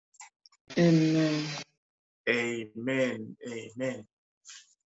Amen. Amen. Amen.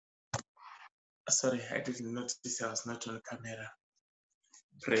 Sorry, I didn't notice I was not on camera.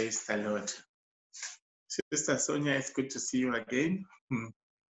 Praise the Lord. Sister Sonia, it's good to see you again.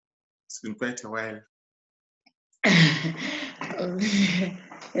 It's been quite a while.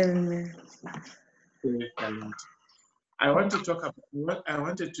 Amen. Praise the Lord. I want to talk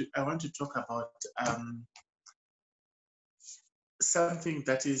about something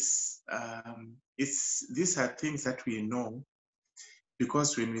that is these are things that we know,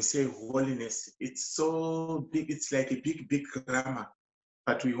 because when we say holiness, it's so big, it's like a big grammar,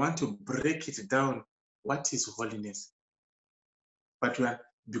 but we want to break it down. What is holiness? But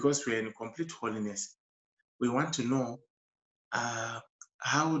because we're in complete holiness, we want to know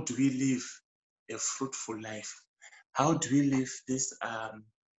how do we live a fruitful life? How do we live this a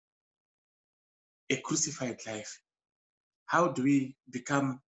crucified life? How do we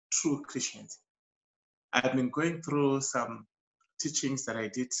become true Christians? I've been going through some teachings that I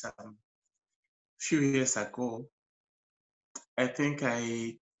did some few years ago. I think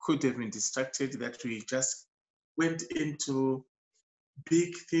I could have been distracted that we just went into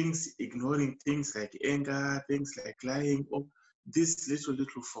big things, ignoring things like anger, things like lying, or these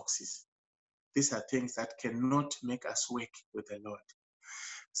little foxes. These are things that cannot make us work with the Lord.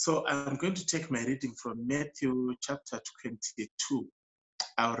 So I'm going to take my reading from Matthew chapter 22.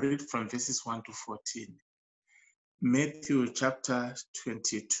 I'll read from verses 1 to 14. Matthew chapter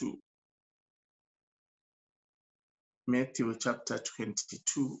 22. Matthew chapter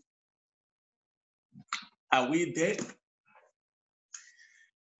 22. Are we there?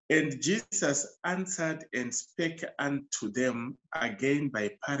 And Jesus answered and spake unto them again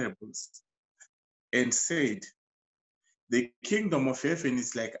by parables, and said, The kingdom of heaven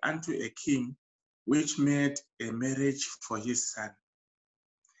is like unto a king which made a marriage for his son,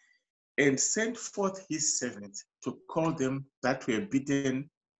 and sent forth his servants to call them that were bidden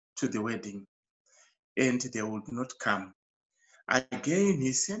to the wedding, and they would not come. Again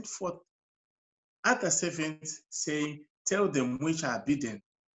he sent forth other servants, saying, Tell them which are bidden,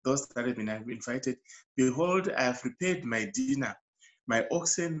 those that have been invited, Behold, I have prepared my dinner. My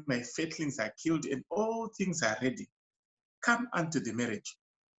oxen, my fatlings are killed, and all things are ready. Come unto the marriage.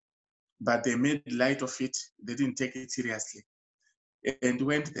 But they made light of it. They didn't take it seriously, and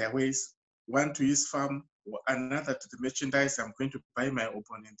went their ways, one to his farm, another to the merchandise. I'm going to buy my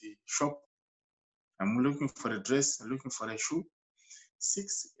open in the shop. I'm looking for a dress, I'm looking for a shoe.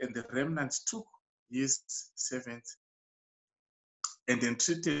 6, and the remnant took his servants and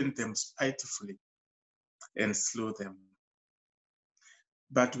entreated them spitefully and slew them.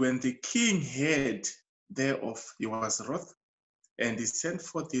 But when the king heard thereof, he was wroth, and he sent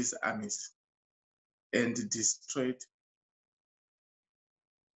forth his armies and destroyed.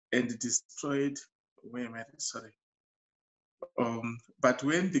 Wait a minute, sorry. But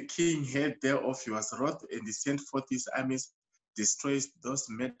when the king heard thereof, he was wroth, and he sent forth his armies, destroyed those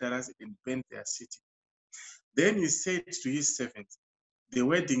murderers, and burnt their city. Then he said to his servants, The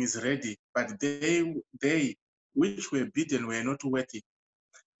wedding is ready, but they which were bidden were not worthy.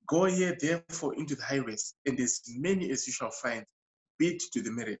 Go ye therefore into the highways, and as many as you shall find, bid to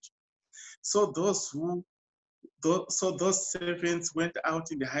the marriage. So those servants went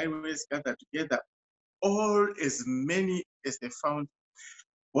out in the highways, gathered together all as many as they found,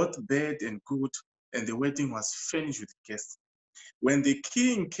 both bad and good, and the wedding was furnished with guests. When the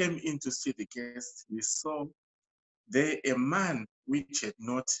king came in to see the guests, he saw there a man which had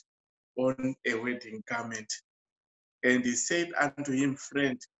not on a wedding garment. And he said unto him,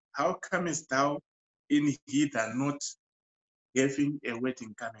 Friend, how comest thou in hither not having a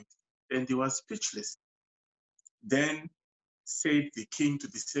wedding garment? And he was speechless. Then said the king to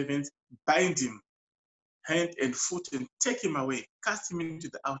the servants, Bind him hand and foot, and take him away, cast him into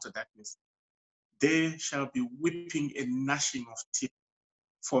the outer darkness. There shall be weeping and gnashing of teeth,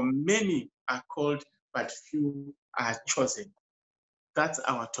 for many are called, but few are chosen. That's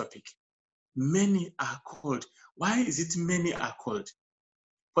our topic. Many are called. Why is it many are called?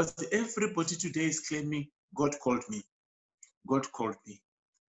 Because everybody today is claiming, God called me. God called me.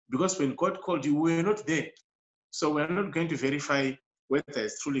 Because when God called you, we were not there. So we're not going to verify whether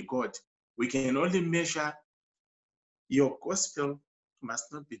it's truly God. We can only measure your gospel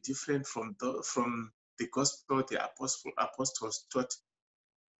must not be different from the gospel the apostles taught.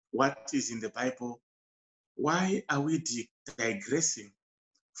 What is in the Bible? Why are we digressing?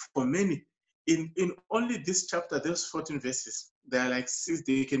 For many, in only this chapter, those 14 verses, there are like 6,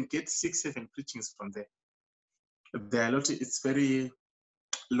 they can get 6, 7 preachings from there. There are a lot, it's very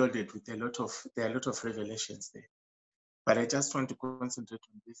loaded with there are a lot of revelations there. But I just want to concentrate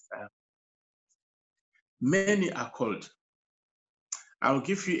on this Many are called. I'll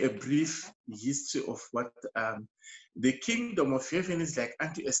give you a brief history of what the kingdom of heaven is like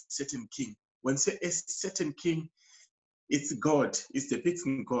unto a certain king. When say a certain king, it's God, it's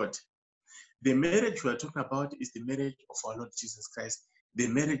depicting God. The marriage we are talking about is the marriage of our Lord Jesus Christ, the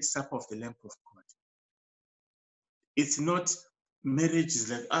marriage supper of the Lamb of God. It's not marriage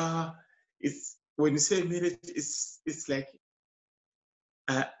is like, it's when you say marriage, it's like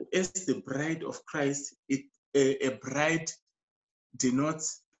as the bride of Christ, a bride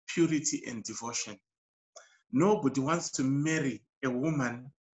denotes purity and devotion. Nobody wants to marry a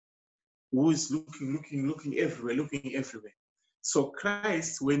woman who is looking everywhere. So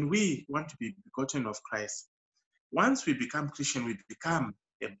Christ, when we want to be begotten of Christ, once we become Christian, we become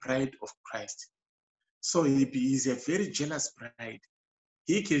a bride of Christ. So he is a very jealous bride.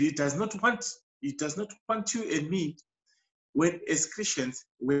 He does not want you and me. When as Christians,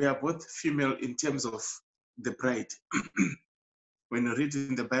 we are both female in terms of the bride. When you read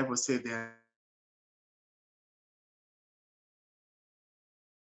in the Bible, say there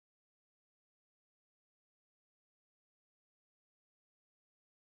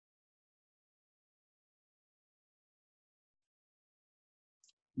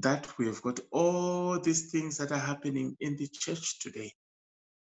that we've got all these things that are happening in the church today.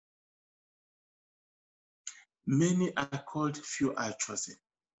 Many are called, few are chosen.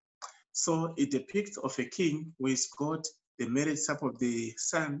 So it depicts of a king who is God. The marriage supper of the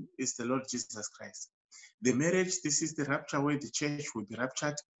Son is the Lord Jesus Christ. The marriage, this is the rapture where the church will be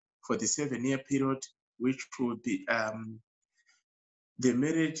raptured for the 7-year period, which will be, the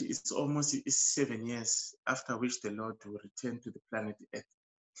marriage is almost 7 years, after which the Lord will return to the planet Earth.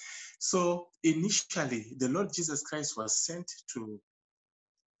 So initially, the Lord Jesus Christ was sent to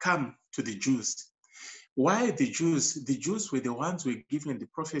come to the Jews. Why the Jews? The Jews were the ones who were given the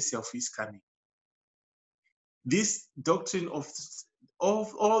prophecy of his coming. This doctrine of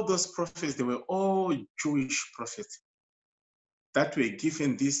all those prophets, they were all Jewish prophets that were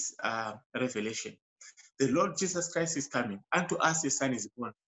given this revelation. The Lord Jesus Christ is coming, and to us a son is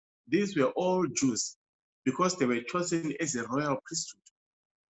born. These were all Jews because they were chosen as a royal priesthood.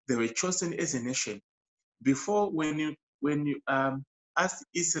 They were chosen as a nation. Before, when you ask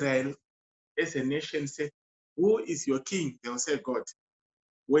Israel as a nation, say, who is your king? They will say God.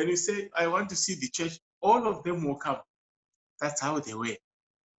 When you say, I want to see the church, all of them will come. That's how they were.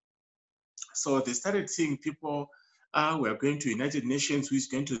 So they started seeing people, we're going to United Nations, who is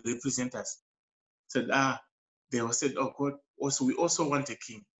going to represent us. Said, they all said, oh God, also we also want a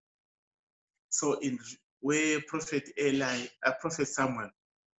king. So in where Prophet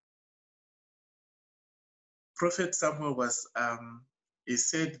Samuel was, he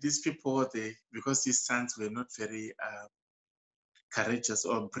said these people, because his sons were not very courageous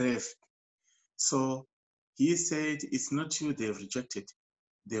or brave. So he said, it's not you they've rejected.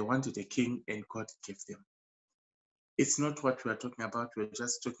 They wanted a king and God gave them. It's not what we're talking about. We're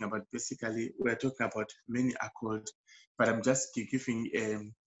just talking about, basically, we're talking about many are called, but I'm just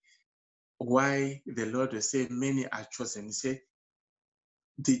giving why the Lord will say many are chosen. He said,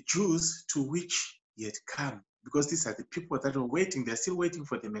 the Jews to which he had come, because these are the people that are waiting, they're still waiting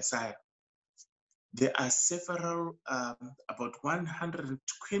for the Messiah. There are several, about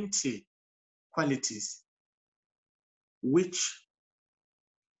 120 qualities which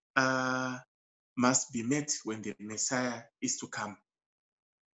must be met when the Messiah is to come.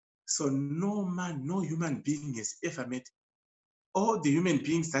 So no man, no human being has ever met. All the human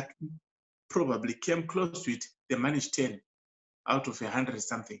beings that probably came close to it, they managed 10 out of 100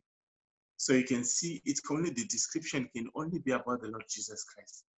 something. So you can see it's only the description can only be about the Lord Jesus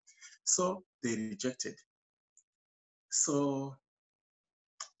Christ. So they rejected. So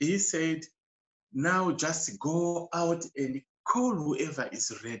he said, now just go out and call whoever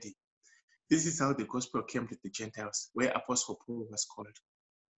is ready. This is how the gospel came to the Gentiles, where Apostle Paul was called.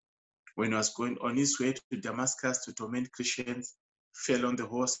 When he was going on his way to Damascus to torment Christians, fell on the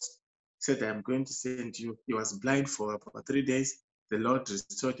horse, said, I'm going to send you. He was blind for about 3 days. The Lord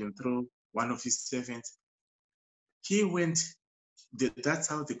restored him through one of his servants. He went, that's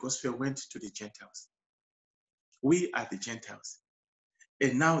how the gospel went to the Gentiles. We are the Gentiles.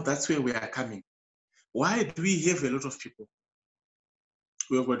 And now that's where we are coming. Why do we have a lot of people?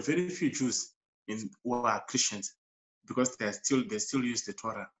 We have got very few Jews who are Christians because they still use the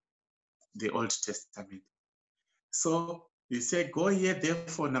Torah, the Old Testament. So he said, go here,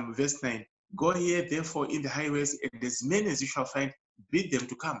 therefore, verse 9, go here, therefore, in the highways, and as many as you shall find, bid them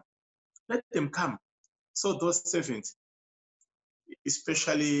to come. Let them come. So those servants,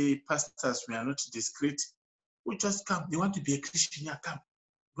 especially pastors, we are not discreet, we just come. They want to be a Christian, yeah, come.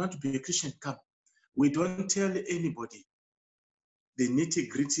 You want to be a Christian, come. We don't tell anybody the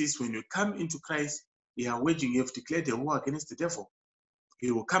nitty-gritties. When you come into Christ, you have declared a war against the devil.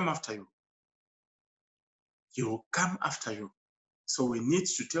 He will come after you. He will come after you. So we need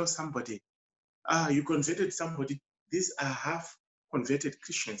to tell somebody, you converted somebody. These are half converted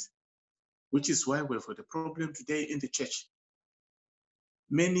Christians, which is why we've got a problem today in the church.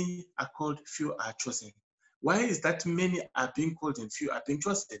 Many are called, few are chosen. Why is that many are being called and few are being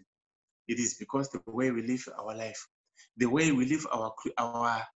chosen? It is because the way we live our life, the way we live our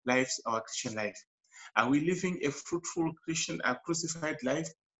lives, our Christian life. Are we living a fruitful Christian, a crucified life?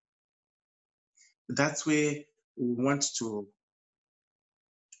 That's where we want to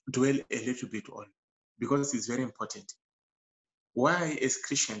dwell a little bit on, because it's very important. Why, as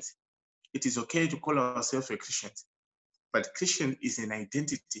Christians, it is okay to call ourselves a Christian, but Christian is an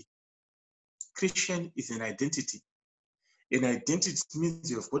identity. Christian is an identity. An identity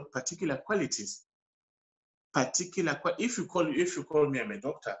means you've got particular qualities. If you call me, I'm a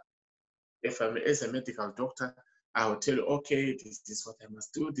doctor. If I'm as a medical doctor, I will tell you, okay, this is what I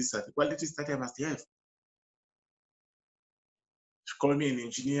must do. These are the qualities that I must have. If you call me an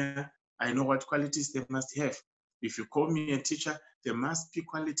engineer, I know what qualities they must have. If you call me a teacher, there must be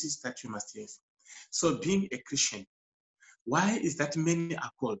qualities that you must have. So being a Christian, why is that many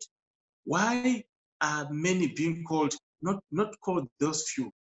are called? Why are many being called, not called those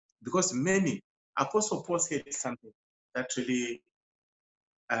few? Because many, Apostle Paul said something that really,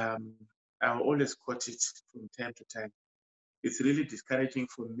 I always quote it from time to time. It's really discouraging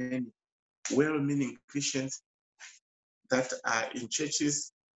for many well-meaning Christians that are in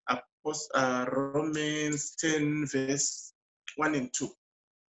churches. Romans 10, verse 1 and 2.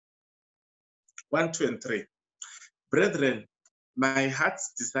 1, 2, and 3. Brethren, my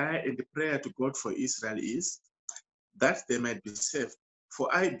heart's desire and prayer to God for Israel is that they might be saved.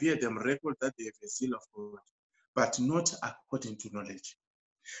 For I bear them record that they have a zeal of God, but not according to knowledge.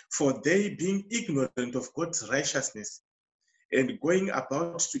 For they, being ignorant of God's righteousness and going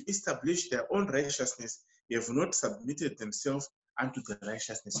about to establish their own righteousness, have not submitted themselves unto the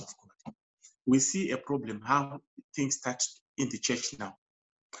righteousness of God. We see a problem how things start in the church now.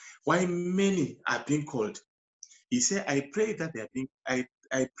 Why many are being called. He said, I pray that they are being, I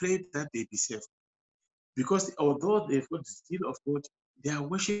pray that they be saved. Because although they've got the zeal of God, they are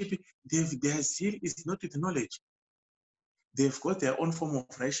worshiping, their zeal is not with knowledge. They've got their own form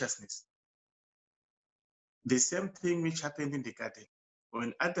of righteousness. The same thing which happened in the garden.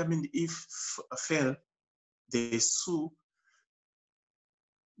 When Adam and Eve fell, they saw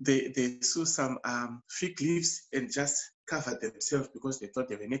some fig leaves and just covered themselves because they thought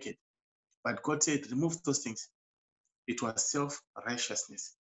they were naked. But God said, remove those things. It was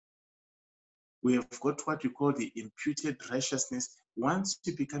self-righteousness. We have got what we call the imputed righteousness. Once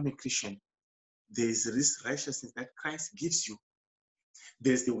you become a Christian, there is this righteousness that Christ gives you.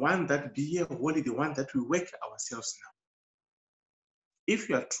 There's the one that be here holy, the one that we work ourselves now. If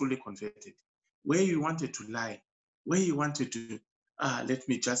you are truly converted, where you wanted to lie, where you wanted to, let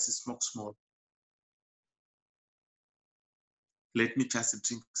me just smoke small. Let me just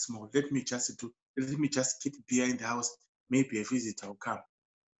drink small. Let me just keep beer in the house. Maybe a visitor will come.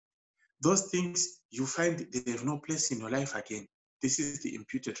 Those things you find they have no place in your life again. This is the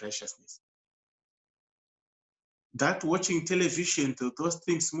imputed righteousness. That watching television, those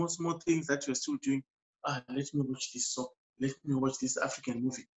things, small things that you're still doing, let me watch this soap, let me watch this African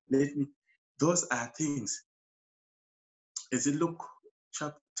movie, those are things. As you look,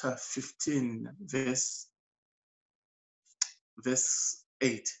 chapter 15, verse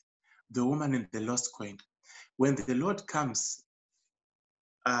 8, the woman and the lost coin. When the Lord comes,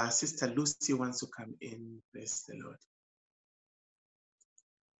 Sister Lucy wants to come in, praise the Lord.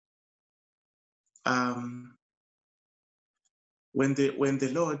 When the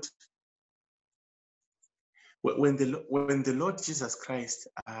Lord Jesus Christ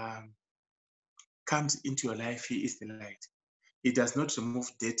comes into your life, he is the light. He does not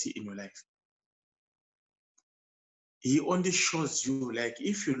remove dirty in your life. He only shows you, like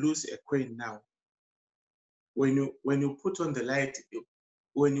if you lose a coin now, when you put on the light,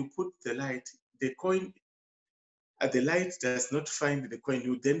 when you put the light, the coin, the light does not find the coin.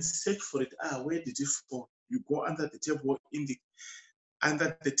 You then search for it. Where did it fall? You go under the table,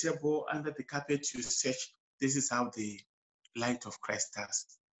 under the carpet, you search. This is how the light of Christ does.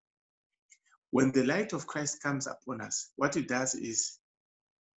 When the light of Christ comes upon us, what it does is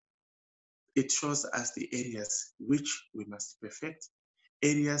it shows us the areas which we must perfect,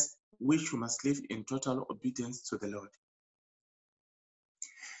 areas which we must live in total obedience to the Lord.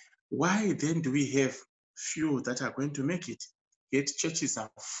 Why then do we have few that are going to make it? Yet churches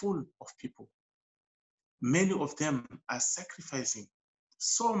are full of people. Many of them are sacrificing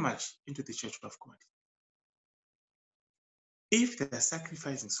so much into the church of God. If they are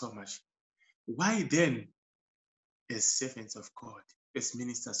sacrificing so much, why then, as servants of God, as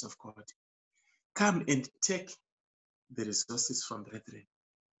ministers of God, come and take the resources from brethren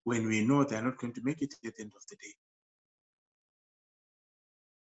when we know they are not going to make it at the end of the day?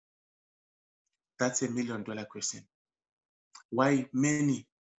 That's $1 million question. Why many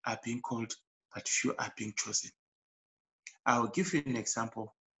are being called, but few are being chosen. I'll give you an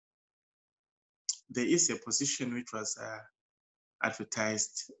example. There is a position which was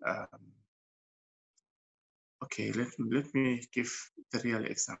advertised. Okay, let me give the real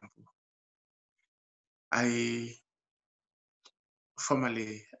example.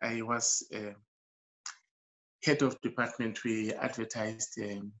 Formerly, I was head of department. We advertised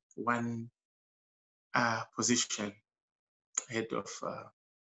one position, head of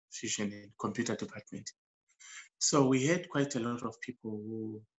fusion and computer department. So we had quite a lot of people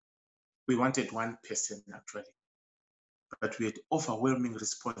who, we wanted one person actually, but we had overwhelming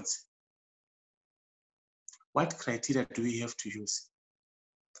response. What criteria do we have to use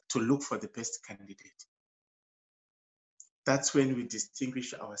to look for the best candidate? That's when we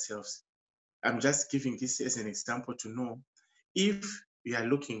distinguish ourselves. I'm just giving this as an example to know if we are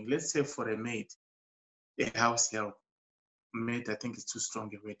looking, let's say for a maid, a house help. Maid, I think it's too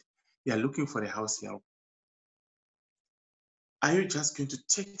strong a word. You are looking for a house help. Are you just going to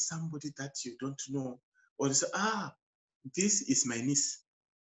take somebody that you don't know, or you say, this is my niece.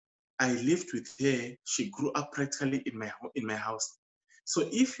 I lived with her. She grew up practically in my house. So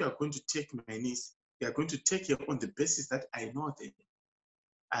if you are going to take my niece, you are going to take her on the basis that I know that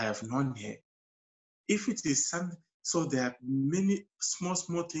I have known her. If it is some, so there are many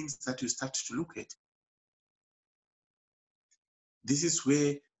small things that you start to look at. This is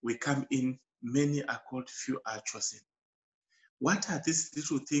where we come in. Many are called, few are chosen. What are these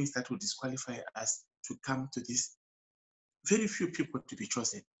little things that will disqualify us to come to this? Very few people to be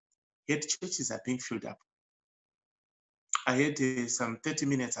chosen, yet churches are being filled up. I heard some 30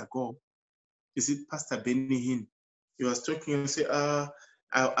 minutes ago, is it Pastor Benny Hinn? He was talking and said,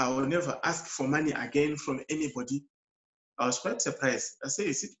 I will never ask for money again from anybody. I was quite surprised. I said,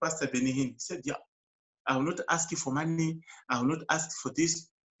 is it Pastor Benny Hinn? He said, yeah, I will not ask you for money. I will not ask for this.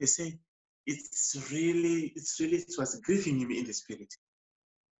 He said, it was grieving him in the spirit.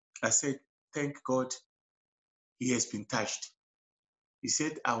 I said, thank God he has been touched. He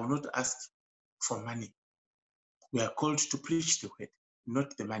said, I will not ask for money. We are called to preach the word,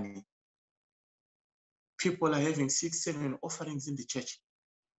 not the money. People are having 6, 7 offerings in the church.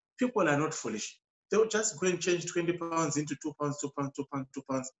 People are not foolish. They'll just go and change 20 pounds into 2 pounds, 2 pounds, 2 pounds, 2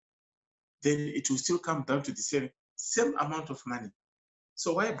 pounds. Then it will still come down to the same amount of money.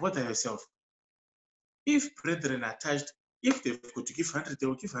 So why bother yourself? If brethren are touched, if they've got to give 100, they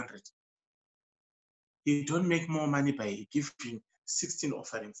will give 100. You don't make more money by giving 16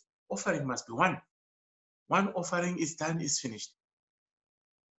 offerings. Offering must be one. One offering is done, is finished.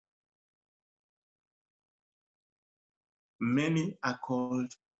 Many are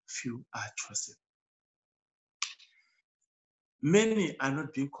called, few are chosen. Many are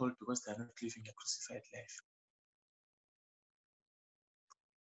not being called because they are not living a crucified life.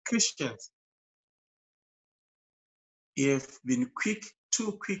 Christians have been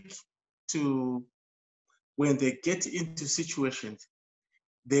too quick to, when they get into situations,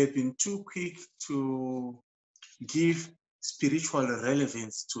 they've been too quick to give spiritual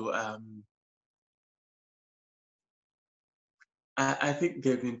relevance to, I think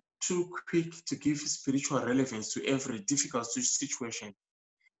they've been too quick to give spiritual relevance to every difficult situation.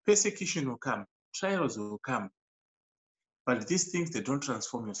 Persecution will come, trials will come, but these things, they don't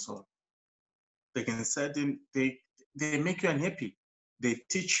transform your soul. They can they make you unhappy. They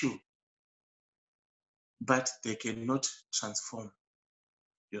teach you, but they cannot transform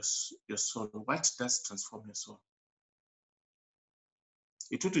your soul. What does transform your soul?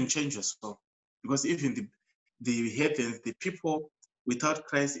 It wouldn't change your soul, because even the heathens, the people without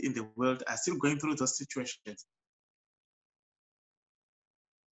Christ in the world, are still going through those situations.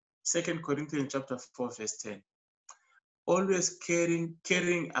 2 Corinthians chapter 4, verse 10. Always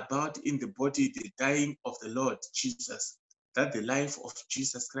caring about in the body the dying of the Lord Jesus, that the life of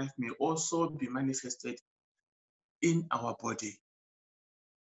Jesus Christ may also be manifested in our body.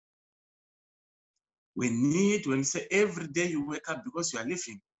 When you say every day you wake up because you are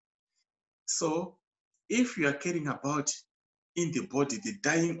living. So if you are caring about in the body the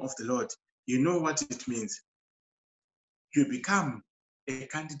dying of the Lord, you know what it means. You become a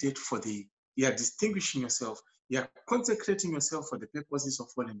candidate for you are distinguishing yourself, you are consecrating yourself for the purposes of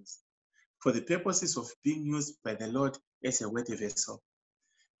holiness. for the purposes of being used by the Lord as a worthy vessel.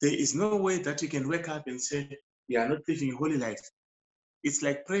 There is no way that you can wake up and say, we are not living a holy life. It's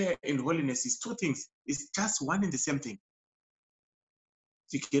like prayer and holiness is two things. It's just one and the same thing.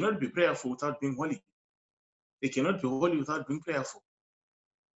 You cannot be prayerful without being holy. You cannot be holy without being prayerful.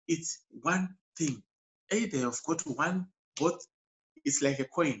 It's one thing. Either you've got one, both. It's like a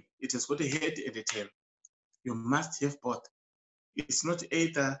coin. It has got a head and a tail. You must have both. It's not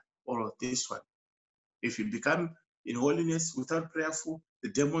either or this one. If you become in holiness without prayerful, the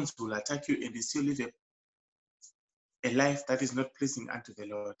demons will attack you and you still live a life that is not pleasing unto the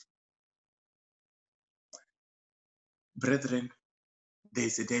Lord. Brethren, there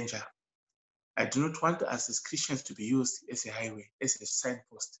is a danger. I do not want us as Christians to be used as a highway, as a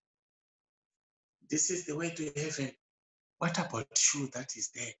signpost. This is the way to heaven. What about you that is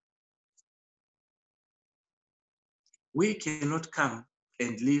there? We cannot come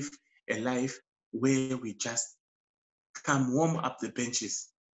and live a life where we just come warm up the benches.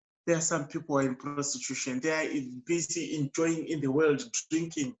 There are some people in prostitution. They are busy enjoying in the world,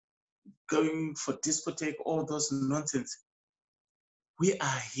 drinking, going for discotheque, all those nonsense. We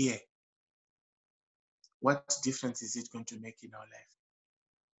are here. What difference is it going to make in our life?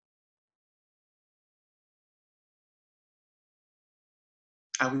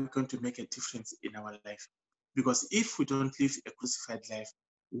 Are we going to make a difference in our life? Because if we don't live a crucified life,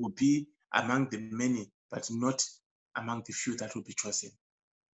 we will be among the many, but not among the few that will be chosen.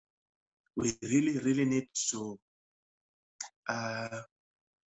 We really, really need to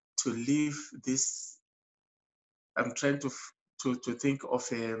live this. I'm trying to think of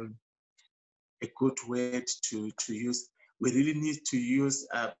a good word to use. We really need to use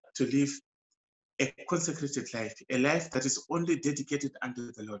to live a consecrated life, a life that is only dedicated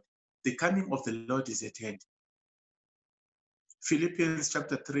unto the Lord. The coming of the Lord is at hand. Philippians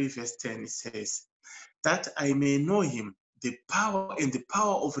chapter 3, verse 10, it says, that I may know him, the power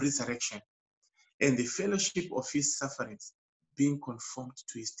of resurrection, and the fellowship of his sufferings, being conformed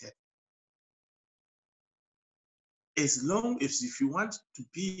to his death. As long as if you want to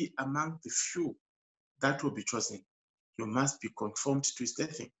be among the few that will be chosen, you must be conformed to his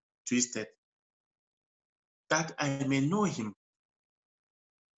death, that I may know him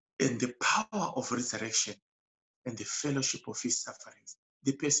and the power of resurrection and the fellowship of his sufferings,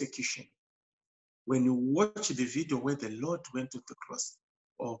 the persecution. When you watch the video where the Lord went to the cross,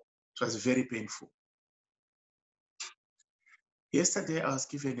 oh, it was very painful. Yesterday, I was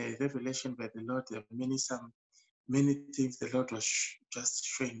given a revelation by the Lord. There are many things the Lord was just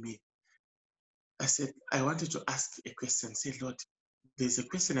showing me. I said, I wanted to ask a question. Say, Lord, there's a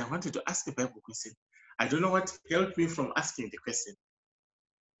question I wanted to ask, a Bible question. I don't know what helped me from asking the question.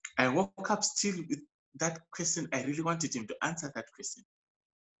 I woke up still with that question. I really wanted him to answer that question.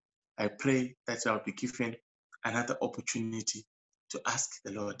 I pray that I'll be given another opportunity to ask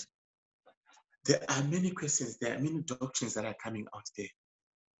the Lord. There are many questions, there are many doctrines that are coming out there.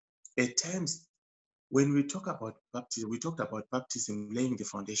 At times, when we talk about baptism, we talked about baptism laying the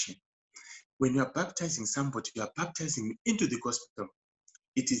foundation. When you are baptizing somebody, you are baptizing into the gospel.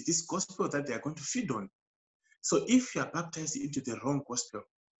 It is this gospel that they are going to feed on. So if you are baptized into the wrong gospel,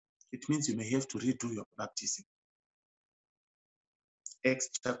 it means you may have to redo your baptism. Acts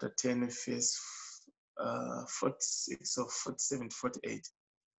chapter 10, verse 46 or 47, 48.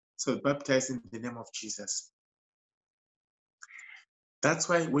 So baptized in the name of Jesus. That's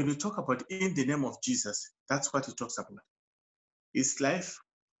why when we talk about in the name of Jesus, that's what he talks about. His life,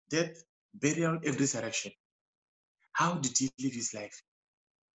 death, burial, and resurrection. How did he live his life?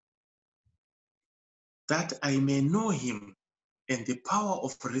 That I may know him and the power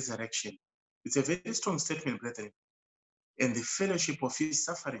of resurrection. It's a very strong statement, brethren. And the fellowship of his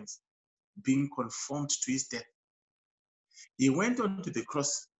sufferings, being conformed to his death. He went on to the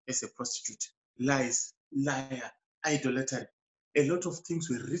cross as a prostitute, lies, liar, idolatry. A lot of things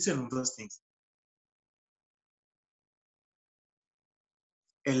were written on those things.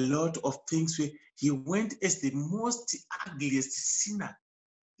 A lot of things were, he went as the most ugliest sinner,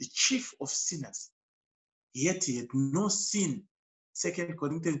 the chief of sinners. Yet he had no sin. 2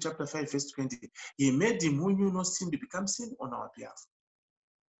 Corinthians chapter 5, verse 20. He made him who knew no sin to become sin on our behalf.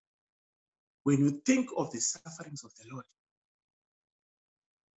 When you think of the sufferings of the Lord,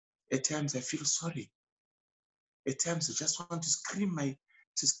 at times I feel sorry. At times I just want to scream my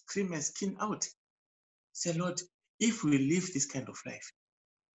skin out. Say, Lord, if we live this kind of life,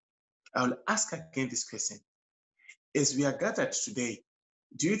 I will ask again this question. As we are gathered today,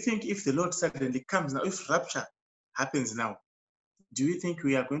 do you think if the Lord suddenly comes now, if rapture happens now, do you think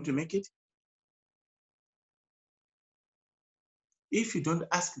we are going to make it? If you don't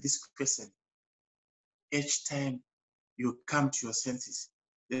ask this question each time you come to your senses,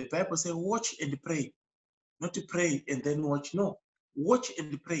 the Bible says, watch and pray. Not to pray and then watch. No, watch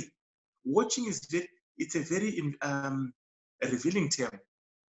and pray. Watching it's a very revealing term.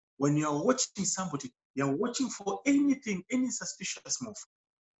 When you are watching somebody, you are watching for anything, any suspicious move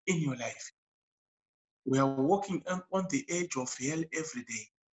in your life. We are walking on the edge of hell every day.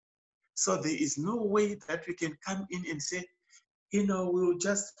 So there is no way that we can come in and say, we'll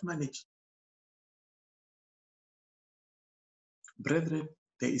just manage. Brethren,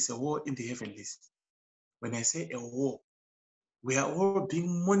 there is a war in the heavenlies. When I say a war, we are all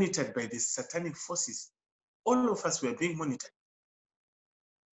being monitored by the satanic forces. All of us were being monitored.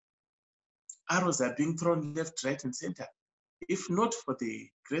 Arrows are being thrown left, right, and center. If not for the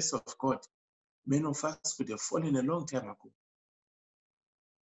grace of God, many of us could have fallen a long time ago.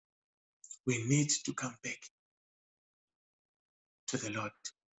 We need to come back to the Lord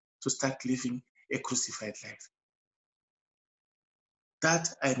to start living a crucified life, that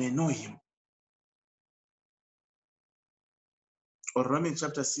I may know him. Or Romans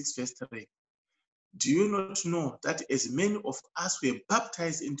chapter 6, verse 3. Do you not know that as many of us were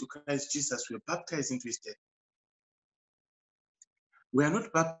baptized into Christ Jesus, we were baptized into his death? We are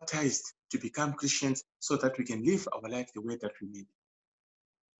not baptized to become Christians so that we can live our life the way that we need.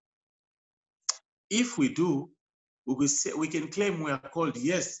 If we do, we can claim we are called.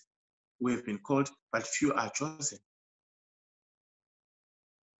 Yes, we have been called, but few are chosen.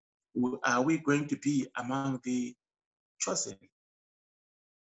 Are we going to be among the chosen?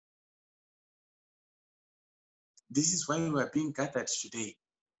 This is why we are being gathered today.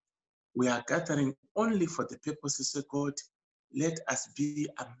 We are gathering only for the purposes of God. Let us be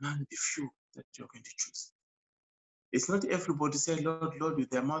among the few that you're going to choose. It's not everybody say, Lord, Lord, with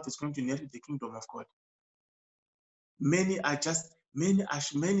their mouth is going to inherit the kingdom of God. Many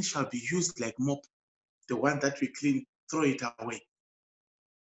shall be used like mop, the one that we clean, throw it away.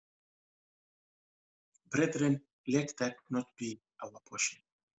 Brethren, let that not be our portion.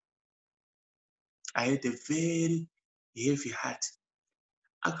 I had a very heavy heart.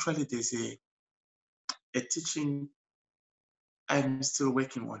 Actually, there's a teaching I'm still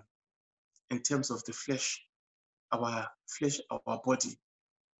working on in terms of the flesh, our body,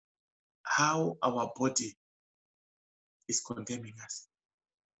 how our body is condemning us.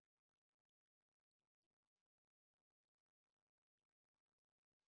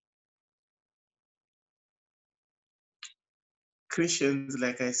 Christians,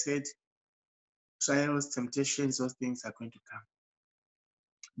 like I said, trials, temptations, those things are going to come.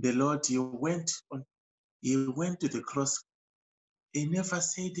 The Lord, he went to the cross. He never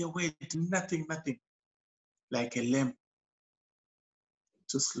said a word, nothing. Like a lamb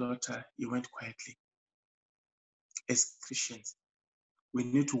to slaughter, he went quietly. As Christians, we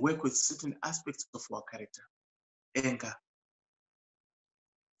need to work with certain aspects of our character. Anger,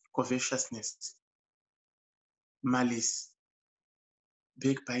 covetousness, malice,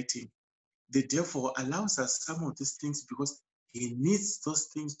 backbiting. The devil allows us some of these things because he needs those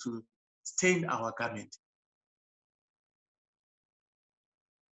things to stain our garment.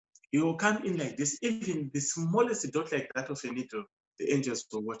 He will come in like this, even the smallest dot like that of a needle, the angels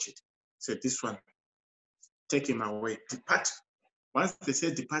will watch it. Say, this one, take him away, depart. Once they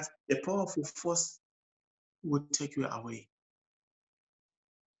say depart, a powerful force will take you away.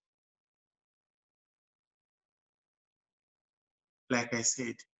 Like I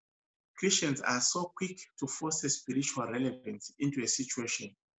said, Christians are so quick to force a spiritual relevance into a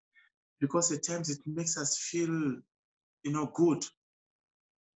situation because at times it makes us feel, good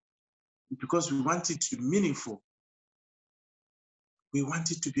because we want it to be meaningful. We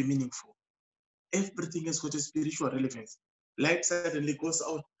want it to be meaningful. Everything has got a spiritual relevance. Light suddenly goes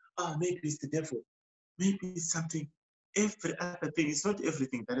out. Maybe it's the devil. Maybe it's something. Every other thing. It's not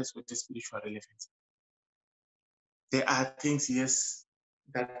everything that has got a spiritual relevance. There are things, yes,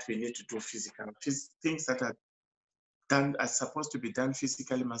 that we need to do physical. Things that are done are supposed to be done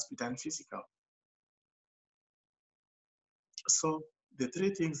physically must be done physical. So the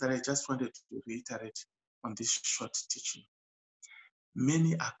three things that I just wanted to reiterate on this short teaching.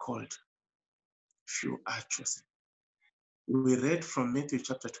 Many are called, few are chosen. We read from Matthew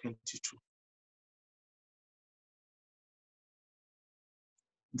chapter 22.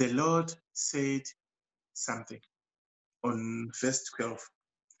 The Lord said something on verse 12.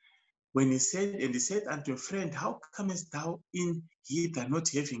 When he said unto a friend, how comest thou in hither not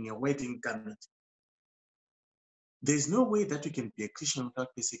having a wedding garment? There's no way that you can be a Christian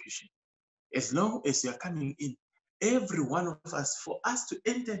without persecution. As long as you are coming in, every one of us, for us to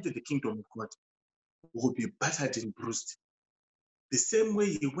enter into the kingdom of God, will be battered and bruised. The same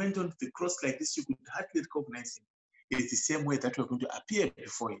way he went on the cross like this, you could hardly recognize him. It's the same way that we're going to appear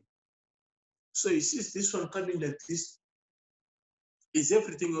before him. So he sees this one coming like this. Is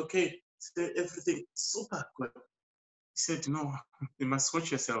everything okay? Say everything super good. He said, no, you must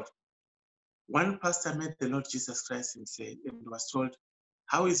watch yourself. One pastor met the Lord Jesus Christ and said, and was told,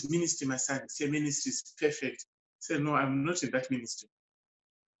 how is ministry, my son? Say, ministry is perfect. Say, no, I'm not in that ministry.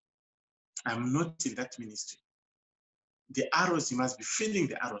 I'm not in that ministry. The arrows, you must be feeling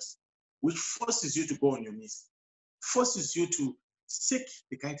the arrows, which forces you to go on your knees, forces you to seek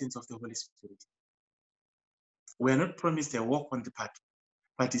the guidance of the Holy Spirit. We are not promised a walk on the path,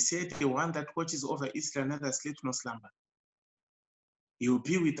 but he said, the one that watches over Israel neither sleep nor slumber. He will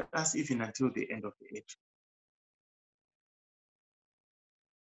be with us even until the end of the age.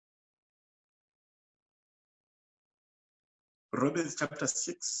 Romans chapter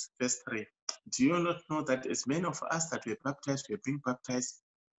 6, verse 3. Do you not know that as many of us that were baptized were being baptized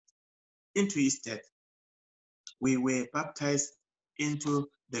into his death? We were baptized into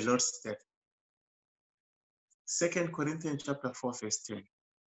the Lord's death. 2 Corinthians chapter 4, verse 10.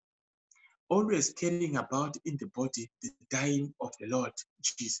 Always carrying about in the body the dying of the Lord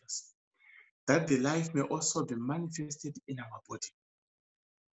Jesus, that the life may also be manifested in our body.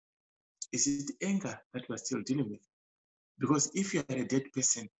 Is it anger that we are still dealing with? Because if you are a dead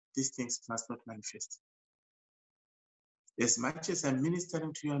person, these things must not manifest. As much as I'm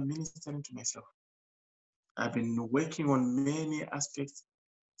ministering to you, I'm ministering to myself. I've been working on many aspects.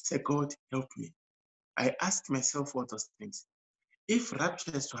 Say, God, help me. I ask myself all those things. If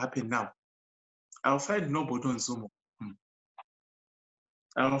rapture is to happen now, I'll find nobody on Zoom.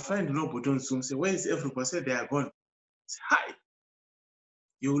 I'll find nobody on Zoom. Say, where is everybody? Say, they are gone. Say, hi.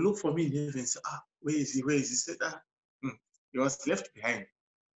 You will look for me in heaven and say, where is he? Where is he? Say, he was left behind.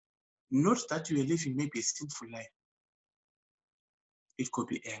 Not that you are living maybe a sinful life. It could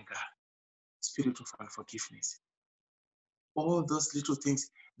be anger, spirit of unforgiveness. All those little things,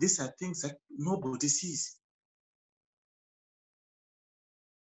 these are things that nobody sees.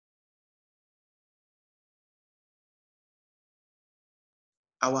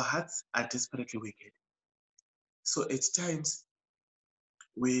 Our hearts are desperately wicked. So at times,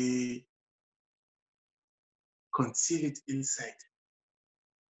 we conceal it inside.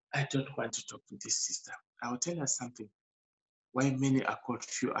 I don't want to talk to this sister. I will tell her something. Why many are called,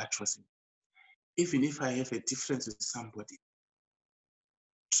 few are chosen. Even if I have a difference with somebody,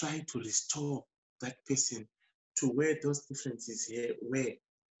 try to restore that person to where those differences here were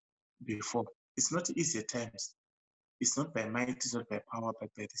before. It's not easy at times. It's not by might, it's not by power, but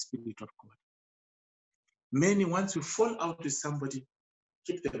by the Spirit of God. Many, once you fall out with somebody,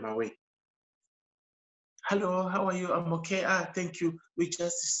 keep them away. Hello, how are you? I'm okay. Thank you. We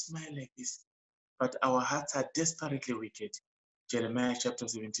just smile like this. But our hearts are desperately wicked. Jeremiah chapter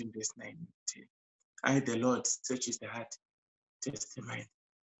 17, verse 9 and 10. I, the Lord, searches the heart, test the mind.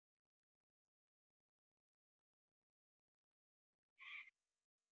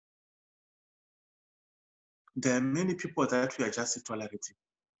 There are many people that we are just tolerating.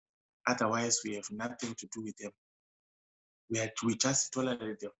 Otherwise, we have nothing to do with them. We just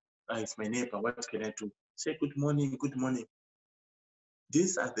tolerate them. It's my neighbor. What can I do? Say good morning, good morning.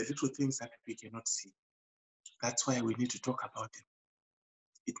 These are the little things that we cannot see. That's why we need to talk about them.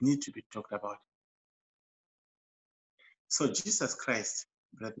 It needs to be talked about. So Jesus Christ,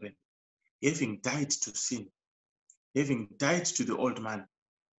 brethren, having died to sin, having died to the old man,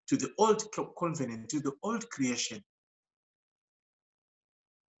 to the old covenant, to the old creation,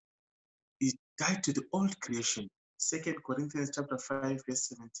 he died to the old creation. 2 Corinthians chapter 5, verse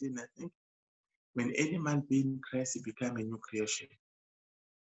 17, I think. When any man be in Christ, he become a new creation.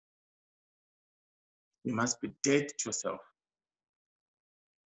 You must be dead to yourself.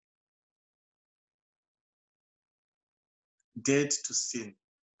 Dead to sin.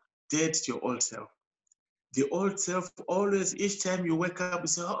 Dead to your old self. The old self, always, each time you wake up, you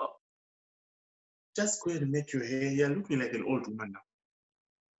say, just go ahead and make your hair. You're looking like an old woman now.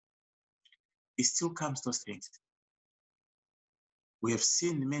 It still comes those things. We have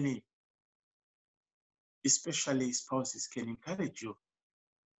seen many, especially spouses, can encourage you.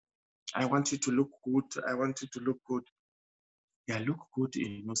 I want you to look good. I want you to look good. Yeah, look good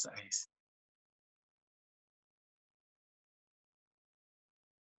in those eyes.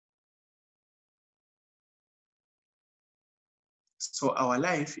 So our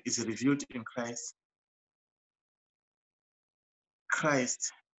life is revealed in Christ.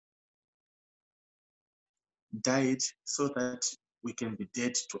 Christ died so that we can be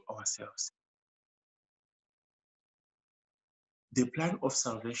dead to ourselves. The plan of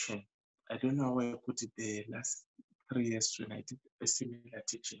salvation, I don't know how I put it the last 3 years when I did a similar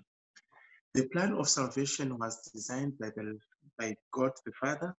teaching. The plan of salvation was designed by God the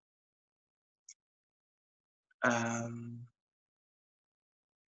Father.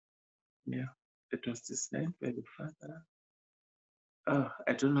 Yeah, it was designed by the Father.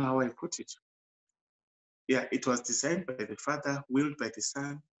 I don't know how I put it. Yeah, it was designed by the Father, willed by the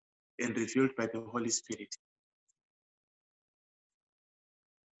Son, and revealed by the Holy Spirit.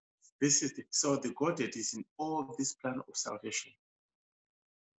 This is so the Godhead is in all this plan of salvation.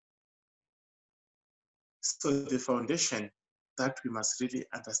 So the foundation that we must really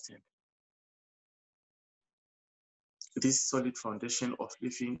understand, this solid foundation of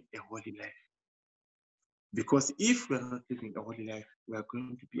living a holy life. Because if we're not living a holy life, we are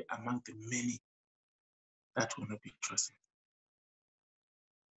going to be among the many that will not be chosen.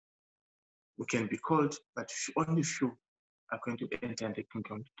 We can be called, but only few are going to enter the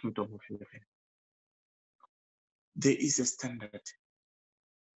kingdom of heaven. There is a standard.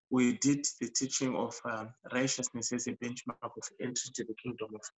 We did the teaching of righteousness as a benchmark of entry to the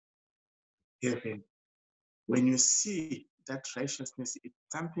kingdom of heaven. When you see that righteousness, it's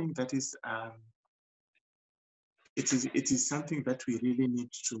something that is it is something that we really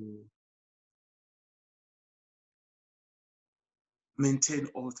need to maintain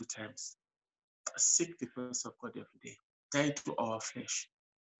all the times. Seek the face of God every day. Die to our flesh.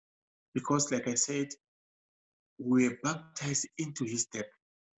 Because like I said, we are baptized into his death.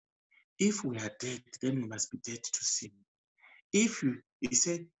 If we are dead, then we must be dead to sin. He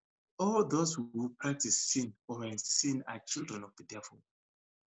said, all those who practice sin or in sin are children of the devil.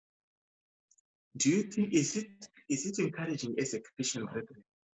 Do you think, is it encouraging as a Christian brethren,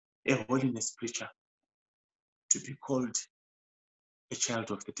 a holiness preacher, to be called a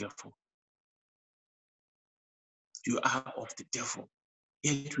child of the devil? You are of the devil.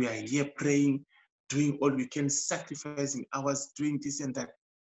 Yet we are here praying, doing all we can, sacrificing hours, doing this and that.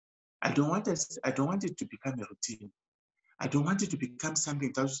 I don't want it to become a routine. I don't want it to become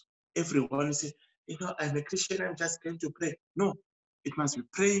something that everyone will say, I'm a Christian, I'm just going to pray. No, it must be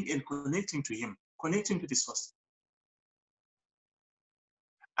praying and connecting to him, connecting to the source.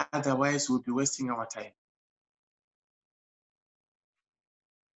 Otherwise, we'll be wasting our time.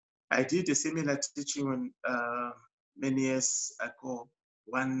 I did a similar teaching on many years ago.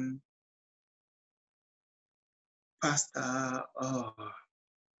 One pastor,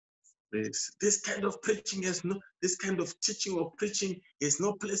 this kind of preaching has no, this kind of teaching or preaching has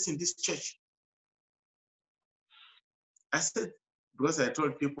no place in this church. I said, because I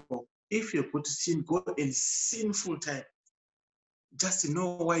told people, if you're going to sin, go and sin full time. Just to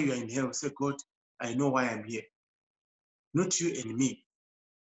know why you are in hell. Say, God, I know why I'm here. Not you and me.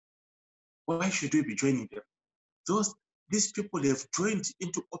 Why should we be joining them? These people, they have joined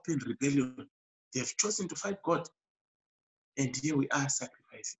into open rebellion. They have chosen to fight God. And here we are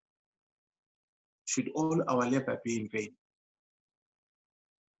sacrificing. Should all our labor be in vain?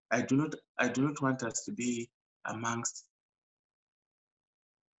 I do not want us to be amongst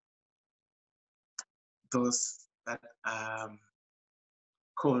those that are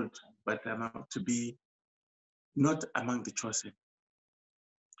called, but to be not among the chosen.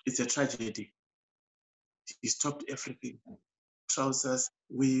 It's a tragedy. He stopped everything. Trousers,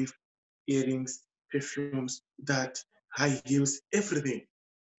 weave, earrings, perfumes, that, high heels, everything.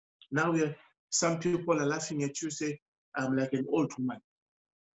 Now some people are laughing at you, say, I'm like an old woman.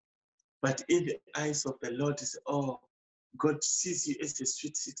 But in the eyes of the Lord, is God sees you as a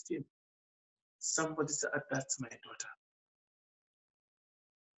sweet 16. Somebody said, that's my daughter.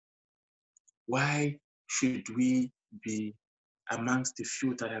 Why should we be amongst the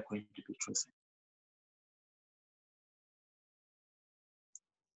few that are going to be chosen?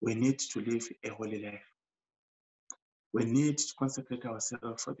 We need to live a holy life. We need to consecrate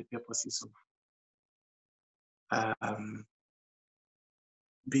ourselves for the purposes of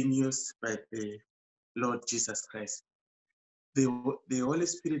being used by the Lord Jesus Christ. The Holy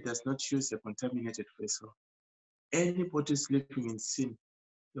Spirit does not use a contaminated vessel. Anybody who's living in sin,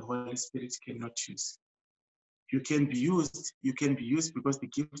 the Holy Spirit cannot use. You can be used because the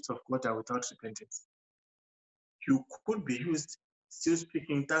gifts of God are without repentance. You could be used, still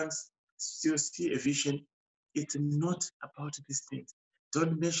speaking tongues, still see a vision. It's not about these things.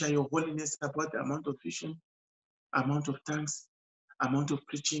 Don't measure your holiness about the amount of vision, amount of tongues, amount of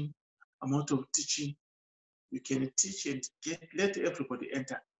preaching, amount of teaching. You can teach and let everybody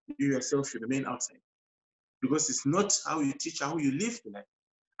enter. You yourself should remain outside. Because it's not how you teach, how you live the life.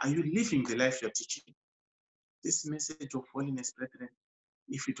 Are you living the life you're teaching? This message of holiness, brethren,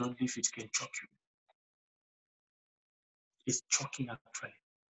 if you don't live it, can choke you. It's choking actually.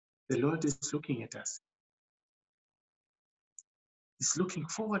 The Lord is looking at us. is looking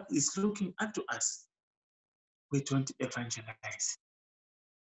forward, is looking unto us. We don't evangelize.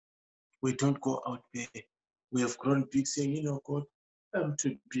 We don't go out there. We have grown big, saying, you know, God, I'm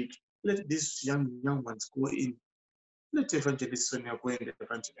too big. Let these young ones go in. Let Evangelist Sonia go and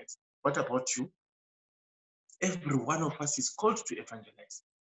evangelize. What about you? Every one of us is called to evangelize.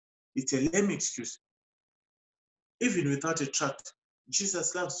 It's a lame excuse. Even without a tract,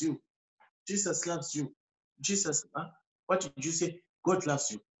 Jesus loves you. Jesus loves you. Jesus, what did you say? God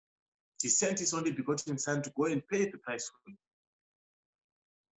loves you. He sent his only begotten son to go and pay the price for you.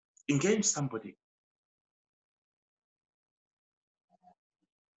 Engage somebody.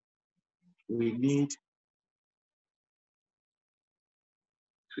 We need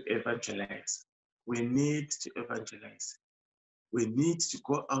to evangelize. We need to evangelize. We need to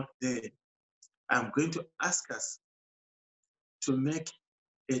go out there. I'm going to ask us to make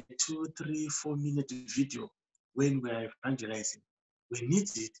a 2, 3, 4-minute video when we are evangelizing. We need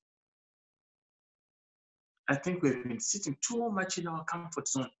it. I think we've been sitting too much in our comfort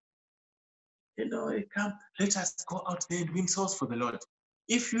zone. You know, let us go out there and win souls for the Lord.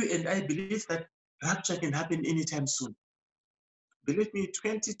 If you and I believe that rapture can happen anytime soon, believe me,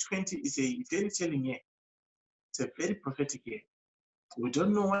 2020 is a very telling year. It's a very prophetic year. We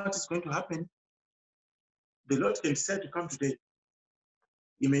don't know what is going to happen. The Lord can decide to come today.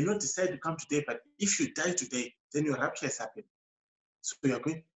 He may not decide to come today, but if you die today, then your rapture has happened. So you are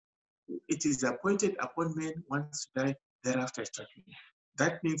going. It is appointed upon men once to die, thereafter is judgment.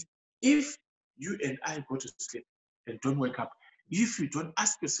 That means if you and I go to sleep and don't wake up, if you don't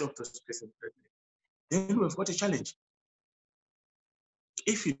ask yourself those questions, then we've got a challenge.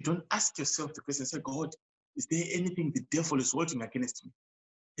 If you don't ask yourself the question, say, God, is there anything the devil is holding against me?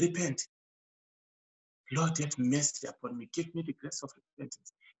 Repent. Lord, have mercy upon me. Give me the grace of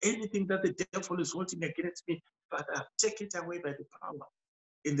repentance. Anything that the devil is holding against me, Father, take it away by the power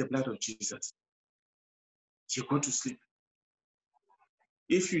in the blood of Jesus. You go to sleep.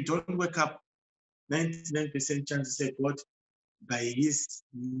 If you don't wake up, 99% chance say, God, by his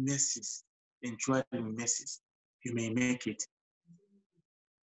mercies, enjoying mercies, you may make it.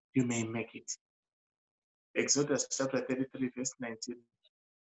 You may make it. Exodus chapter 33, verse 19.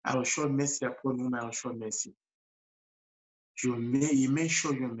 I will show mercy upon whom I will show mercy. You may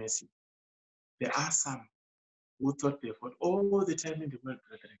show your mercy. There are some who thought they fought all the time in the world,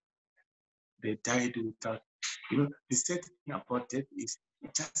 brethren. They died without, the sad thing about death is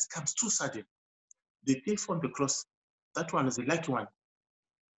it just comes too sudden. The thief on the cross, that one is a lucky one.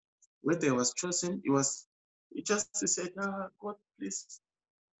 When they was chosen, he just said, God, please,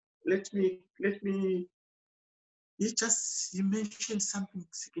 let me, he mentioned something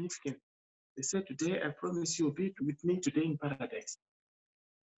significant. They said, today, I promise you'll be with me today in paradise.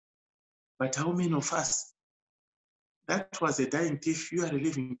 But how many of us? That was a dying thief, you are a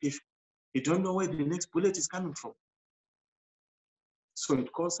living thief. You don't know where the next bullet is coming from. So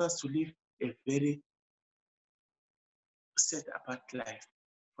it calls us to live a very set apart life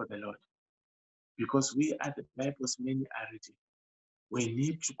for the Lord. Because we are the Bible's many are ready. We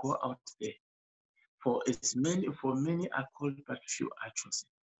need to go out there. For many are called, but few are chosen.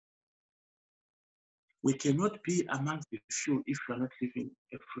 We cannot be amongst the few if you are not living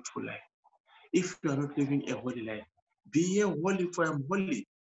a fruitful life. If you are not living a holy life. Be ye holy, for I am holy.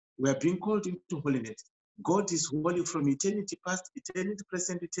 We are being called into holiness. God is holy from eternity past, eternity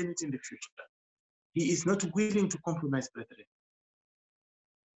present, eternity in the future. He is not willing to compromise, brethren.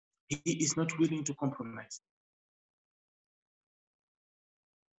 He is not willing to compromise.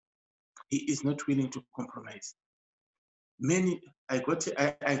 He is not willing to compromise. I got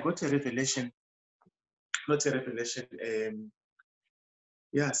a revelation, not a revelation.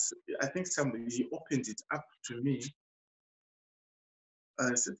 Yes, I think somebody opened it up to me.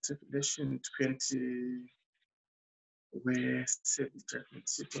 It's Revelation 20, where said the judgment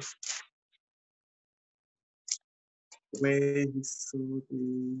seat of, where he saw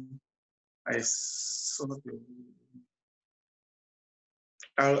I saw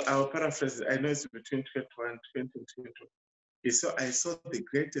I'll paraphrase it. I know it's between 21, 20 and 22. I saw the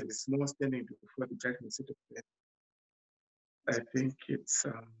great and the small standing before the judgment seat of death. I think it's,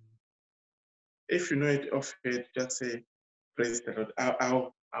 if you know it off head, just say, praise the Lord.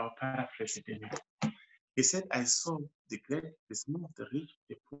 I'll paraphrase it anyway. He said, I saw the great, the small, the rich,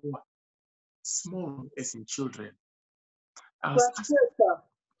 the poor, small as in children. I was asking,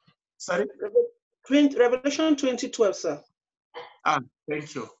 sorry? Revelation 20:12, sir.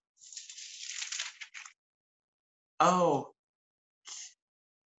 Thank you. Oh.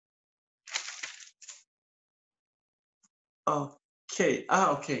 Okay.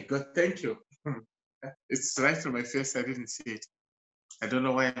 Okay, good. Thank you. It's right on my face. I didn't see it. I don't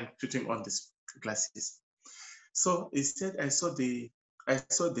know why I'm putting on these glasses. So he said, I saw the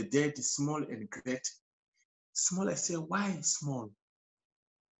dead, small and great. Small, I said, why small?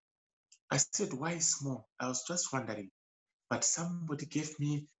 I said, why small? I was just wondering. But somebody gave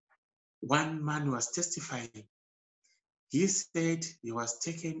me, one man who was testifying. He said he was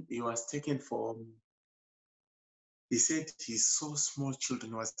taken for, he said he saw small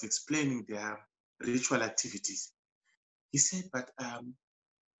children, was explaining their ritual activities. He said, but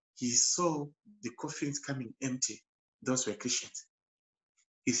he saw the coffins coming empty. Those were Christians.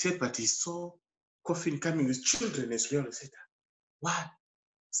 He said, but he saw coffin coming with children as well. He said, what?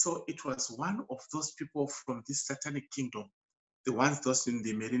 So it was one of those people from this satanic kingdom, the ones those in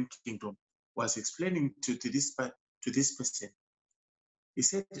the marine kingdom, was explaining to this person. He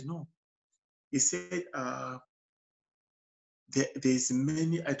said, no. He said, there's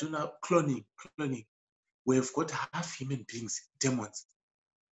many, I don't know, cloning. We've got half human beings, demons,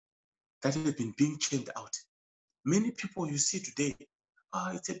 that have been being churned out. Many people you see today,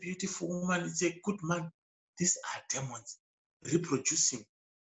 it's a beautiful woman, it's a good man. These are demons reproducing.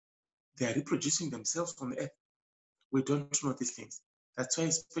 They are reproducing themselves on the earth. We don't know these things. That's why,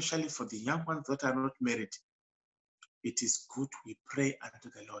 especially for the young ones that are not married, it is good we pray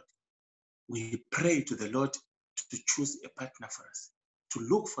unto the Lord. We pray to the Lord to choose a partner for us, to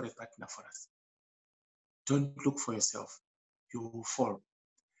look for a partner for us. Don't look for yourself. You will fall.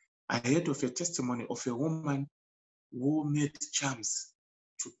 I heard of a testimony of a woman who made charms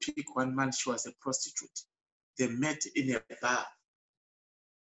to pick one man. She was a prostitute. They met in a bar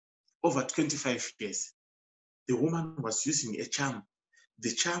over 25 years. The woman was using a charm.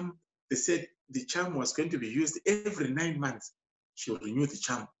 The charm, they said the charm was going to be used every 9 months. She would renew the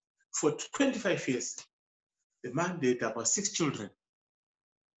charm. For 25 years, the man had about 6 children.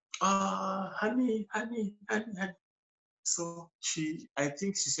 Honey. So I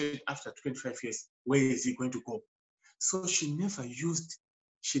think she said after 25 years, where is he going to go? So she never used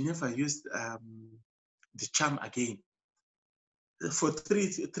the charm again. For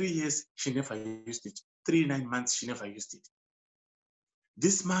three years, she never used it. 9 months, she never used it.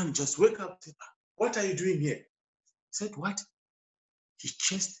 This man just woke up, said, what are you doing here? He said, what? He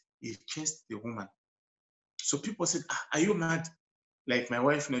chased the woman. So people said, are you mad? Like my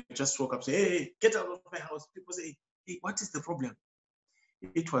wife just woke up, say, hey, get out of my house. People say, hey, what is the problem?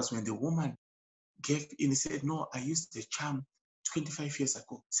 It was when the woman gave in, he said, no, I used the charm 25 years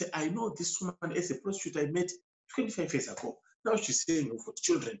ago. Say, I know this woman as a prostitute I met 25 years ago. Now she's saying for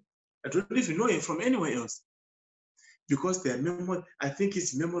children. I don't even know her from anywhere else. Because their memory, I think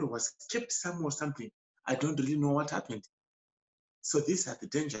his memory was kept somewhere or something. I don't really know what happened. So these are the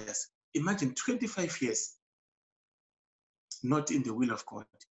dangers. Imagine 25 years not in the will of God.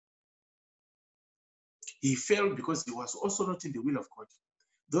 He failed because he was also not in the will of God.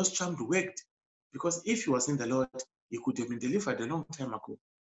 Those charms worked because if he was in the Lord, he could have been delivered a long time ago.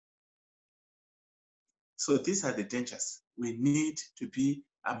 So these are the dangers. We need to be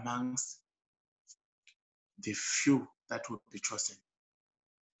amongst the few that will be chosen.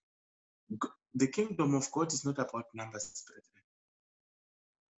 The kingdom of God is not about numbers, brethren.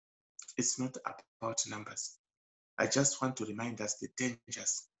 It's not about numbers. I just want to remind us the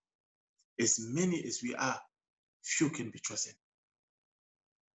dangers. As many as we are, few can be chosen.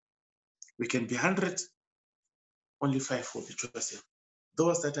 We can be 100, only 5 will be chosen.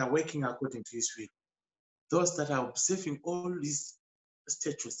 Those that are working according to his will. Those that are observing all these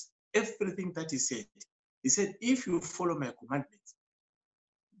statutes, everything that he said. He said, if you follow my commandments,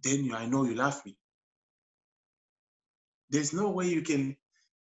 then I know you love me. There's no way you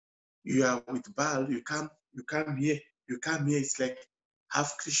are with Baal, you come here, it's like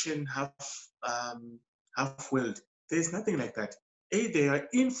half Christian, half world. There's nothing like that. Either you are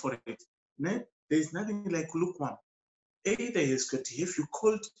in for it. There's nothing like lukewarm. Either he's got to have you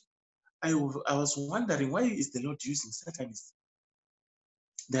called. I was wondering, why is the Lord using Satanists?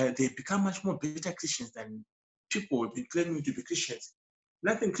 They become much more better Christians than people who have been claiming to be Christians.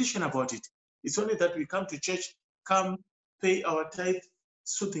 Nothing Christian about it. It's only that we come to church, come pay our tithe,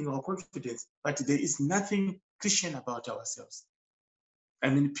 soothing our confidence, but there is nothing Christian about ourselves. I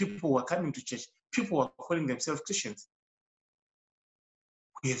mean, people who are coming to church, people who are calling themselves Christians.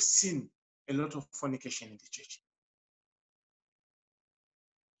 We have seen a lot of fornication in the church.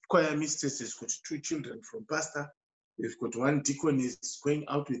 Choir mistress has got 2 children from pastor. We've got one deacon is going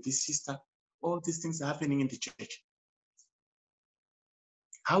out with his sister. All these things are happening in the church.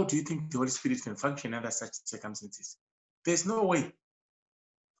 How do you think the Holy Spirit can function under such circumstances? There's no way.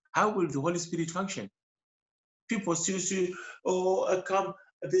 How will the Holy Spirit function? People still say, oh, I come,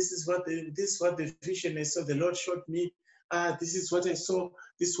 this is what the vision is. So the Lord showed me, this is what I saw,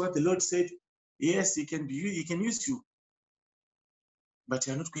 this is what the Lord said. Yes, he can use you, but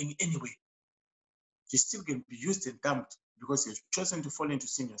you're not going anywhere. You still can be used and dumped because you've chosen to fall into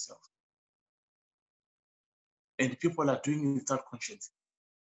sin yourself. And people are doing it without conscience.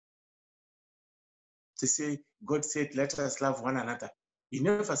 They say, God said, let us love one another. He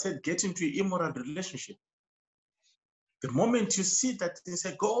never said, get into an immoral relationship. The moment you see that, you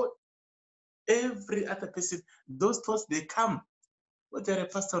say, God, every other person, those thoughts, they come. But there a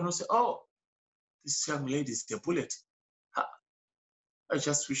pastor will say, oh, this young lady is a bullet. Ha, I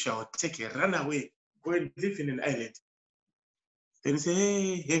just wish I would take a run away, go and live in an island. Then you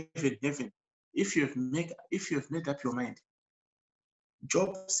say, hey, heaven. If you have made up your mind,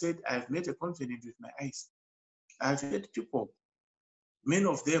 Job said, I've made a covenant with my eyes. I've heard people, many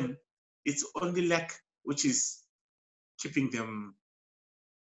of them, it's only lack which is keeping them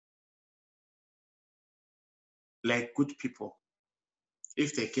like good people.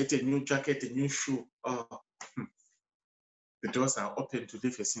 If they get a new jacket, a new shoe, the doors are open to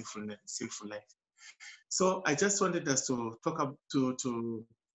live a sinful life. So I just wanted us to talk about,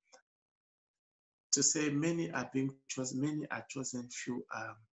 to say many are being chosen, many are chosen, few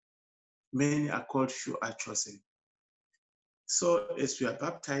are, many are called, few are chosen. So as we are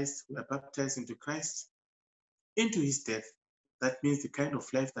baptized into Christ, into his death. That means the kind of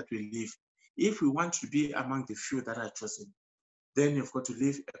life that we live. If we want to be among the few that are chosen, then you've got to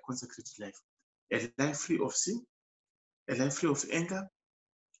live a consecrated life. A life free of sin, a life free of anger,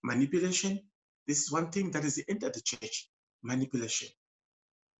 manipulation. This is one thing that has entered the church. Manipulation,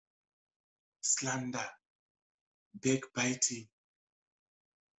 slander, backbiting.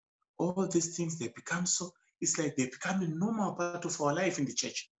 All these things, they become so, it's like they become a normal part of our life in the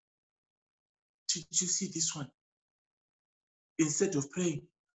church. Did you see this one? Instead of praying,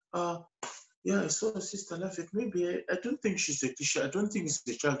 yeah, I saw Sister Lafayette. Maybe I don't think she's a Christian. I don't think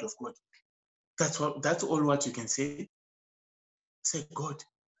she's a child of God. That's all what you can say. Say, God,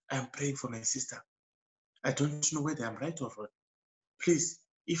 I'm praying for my sister. I don't know whether I'm right or wrong. Please,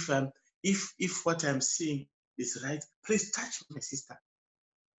 if what I'm seeing is right, please touch my sister.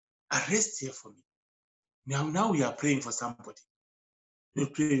 Arrest here for me. Now we are praying for somebody. We're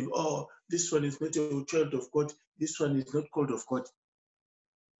praying, oh, this one is not a child of God. This one is not called of God.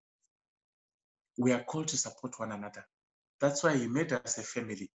 We are called to support one another. That's why he made us a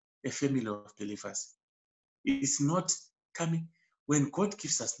family of believers. It's not coming, when God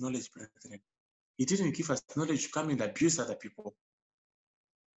gives us knowledge, brethren, he didn't give us knowledge to come and abuse other people.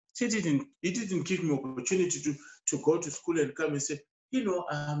 He didn't give me opportunity to go to school and come and say, you know,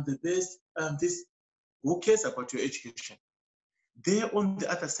 I'm the best, this. Who cares about your education? There on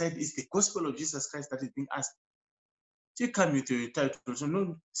the other side is the gospel of Jesus Christ that is being asked. You come with your title.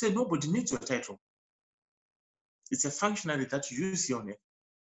 So say nobody needs your title. It's a functionary that you use here on earth.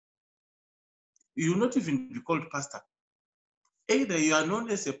 You will not even be called pastor. Either you are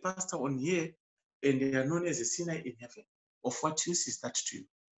known as a pastor on here and you are known as a sinner in heaven. Of what use is that to you?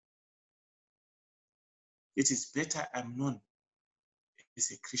 It is better I'm known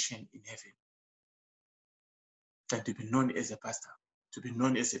as a Christian in heaven than to be known as a pastor, to be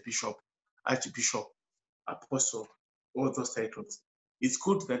known as a bishop, archbishop, apostle, all those titles. It's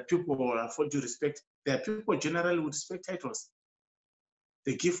good that people will afford you respect. There are people generally who respect titles.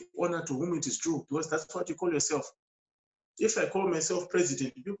 They give honor to whom it is due, because that's what you call yourself. If I call myself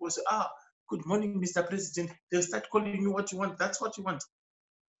president, people will say, good morning, Mr. President. They'll start calling you what you want. That's what you want.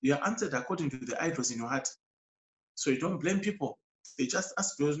 You are answered according to the idols in your heart. So you don't blame people. They just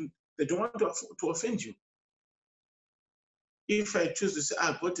ask you, they don't want to offend you. If I choose to say,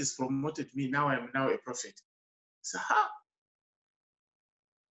 God has promoted me, now I'm now a prophet. So,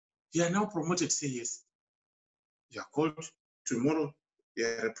 you are now promoted, say yes. You are called tomorrow, you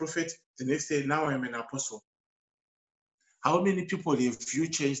are a prophet. The next day, now I'm an apostle. How many people have you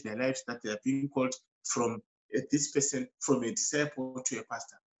changed their lives that they are being called from this person, from a disciple to a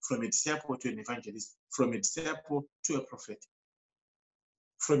pastor, from a disciple to an evangelist, from a disciple to a prophet,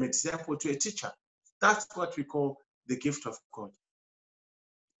 from a disciple to a teacher? That's what we call the gift of God.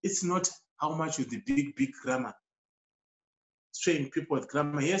 It's not how much with the big grammar, showing people with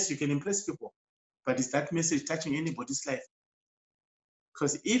grammar. Yes, you can impress people, but is that message touching anybody's life?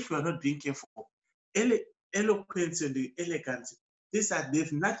 Because if you are not being careful, eloquence and the elegance, they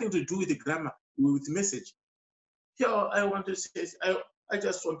have nothing to do with the grammar, with the message. Here, I want to say, I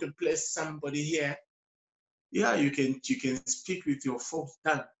just want to bless somebody here. Yeah, you can speak with your folk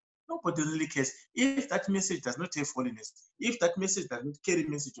tongue. Nobody really cares. If that message does not have holiness, if that message does not carry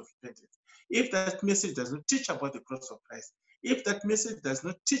message of repentance, if that message does not teach about the cross of Christ, if that message does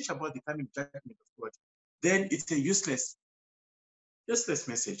not teach about the coming judgment of God, then it's a useless Useless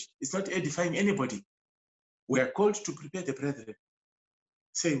message. It's not edifying anybody. We are called to prepare the brethren.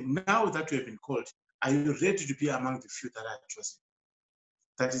 Say, now that we have been called, are you ready to be among the few that are chosen?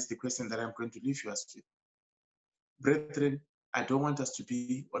 That is the question that I'm going to leave you as with. Brethren, I don't want us to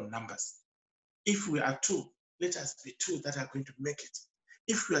be on numbers. If we are 2, let us be 2 that are going to make it.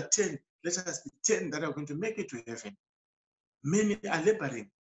 If we are 10, let us be 10 that are going to make it to heaven. Many are laboring.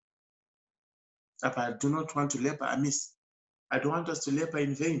 But I do not want to labor amiss. I don't want us to labor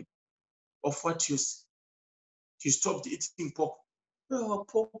in vain. Of what use? You stopped eating pork. Oh,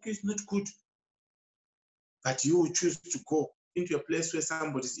 pork is not good. But you choose to go into a place where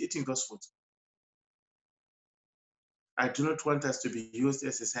somebody is eating those foods. I do not want us to be used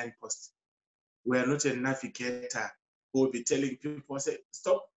as a signpost. We are not a navigator who will be telling people, say,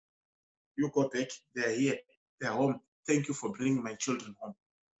 stop, you go back, they are here, they are home. Thank you for bringing my children home.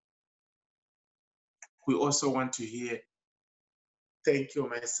 We also want to hear, thank you,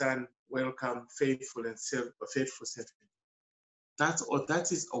 my son, welcome, faithful and faithful servant. That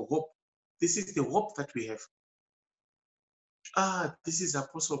is a hope. This is the hope that we have. This is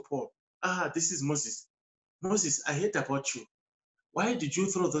Apostle Paul. This is Moses. Moses, I heard about you. Why did you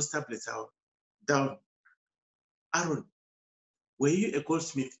throw those tablets down? Aaron, were you a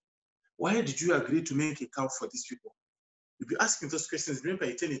goldsmith? Why did you agree to make a cow for these people? You'll be asking those questions. Remember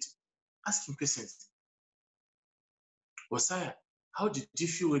eternity. Asking questions. Hosea, how did you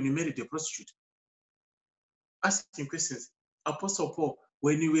feel when you married a prostitute? Asking questions. Apostle Paul,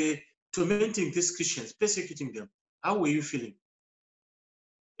 when you were tormenting these Christians, persecuting them, how were you feeling?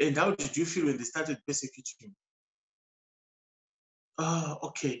 And how did you feel when they started persecuting you?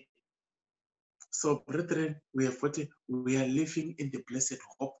 Okay. So, brethren, we are living in the blessed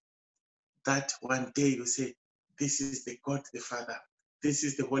hope that one day you say, this is the God the Father, this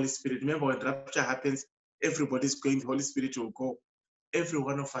is the Holy Spirit. Remember, when rapture happens, everybody's going, the Holy Spirit will go. Every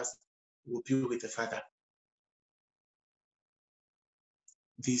one of us will be with the Father.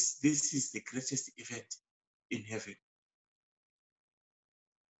 This is the greatest event in heaven.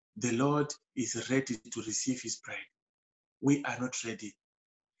 The Lord is ready to receive his bride. We are not ready.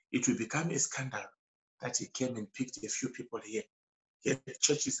 It will become a scandal that he came and picked a few people here. Yet the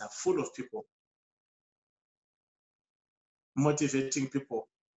churches are full of people motivating people.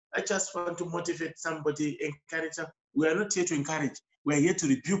 I just want to motivate somebody, encourage them. We are not here to encourage. We are here to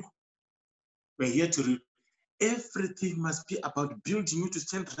rebuke. We are here to everything must be about building you to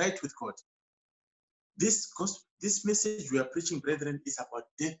stand right with God. This message we are preaching, brethren, is about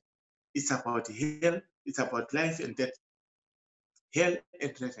death. It's about hell. It's about life and death. Hell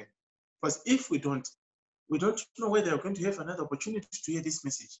and heaven. Because if we don't know whether you're going to have another opportunity to hear this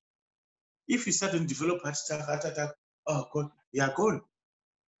message. If you suddenly develop heart attack, oh God, you are gone.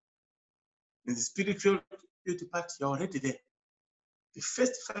 In the spiritual beauty part, you're already there. The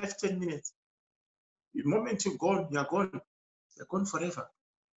first 5-10 minutes, the moment you're gone, you're gone forever.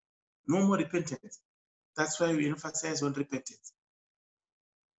 No more repentance. That's why we emphasize on repentance.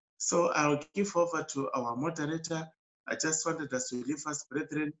 So I'll give over to our moderator. I just wanted us to leave us,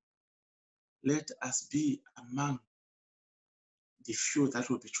 brethren. Let us be among the few that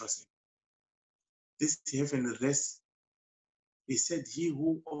will be chosen. This heavenly race, he said, he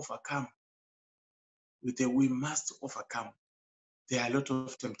who overcome, we must overcome. There are a lot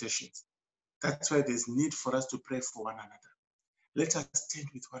of temptations. That's why there's need for us to pray for one another. Let us stand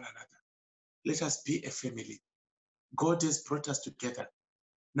with one another. Let us be a family. God has brought us together.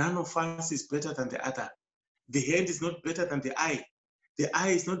 None of us is better than the other. The hand is not better than the eye. The eye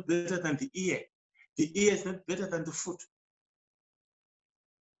is not better than the ear. The ear is not better than the foot.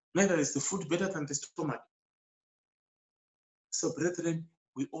 Neither is the foot better than the stomach. So, brethren,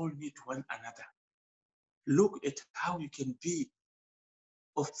 we all need one another. Look at how you can be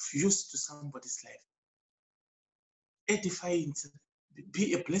of use to somebody's life. Edifying,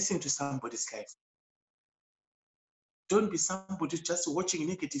 be a blessing to somebody's life. Don't be somebody just watching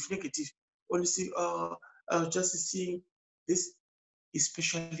negative, only see, just seeing this,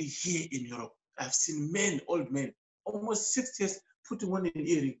 especially here in Europe. I've seen men, old men, almost 60 years, putting on an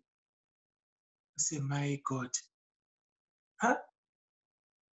earring. I say, my God. Huh?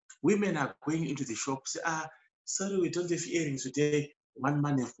 Women are going into the shop, say, sorry, we don't have earrings today. One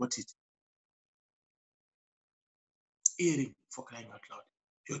man have bought it. Earring, for crying out loud.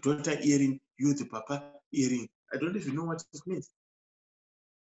 Your daughter earring, you the papa earring. I don't even know what it means.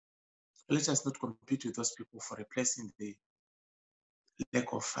 Let us not compete with those people for a place in the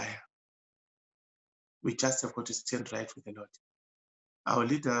lake of fire. We just have got to stand right with the Lord. Our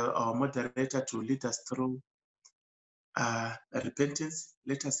leader, our moderator, to lead us through repentance.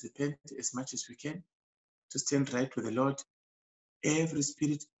 Let us repent as much as we can to stand right with the Lord. every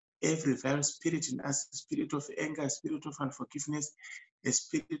spirit, every virus spirit in us, a spirit of anger, a spirit of unforgiveness, a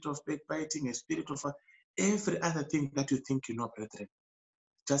spirit of backbiting, a spirit of every other thing that you think you know, brethren.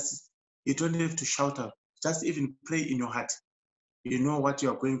 Just, you don't have to shout out. Just even pray in your heart. You know what you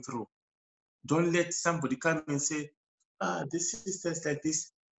are going through. Don't let somebody come and say, this sisters like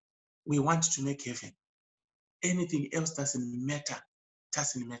this, we want to make heaven. Anything else doesn't matter.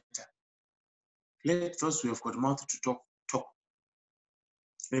 Doesn't matter. Let those who have got mouth to talk, talk.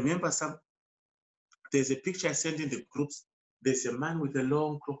 Remember, there's a picture I sent in the groups. There's a man with a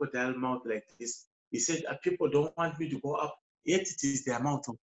long crocodile mouth like this. He said, people don't want me to go up, yet it is their mouth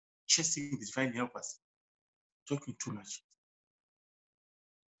of chasing the divine helpers. Talking too much.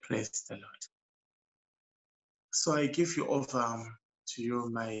 Praise the Lord. So I give you over to you,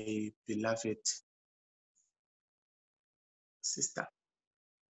 my beloved sister.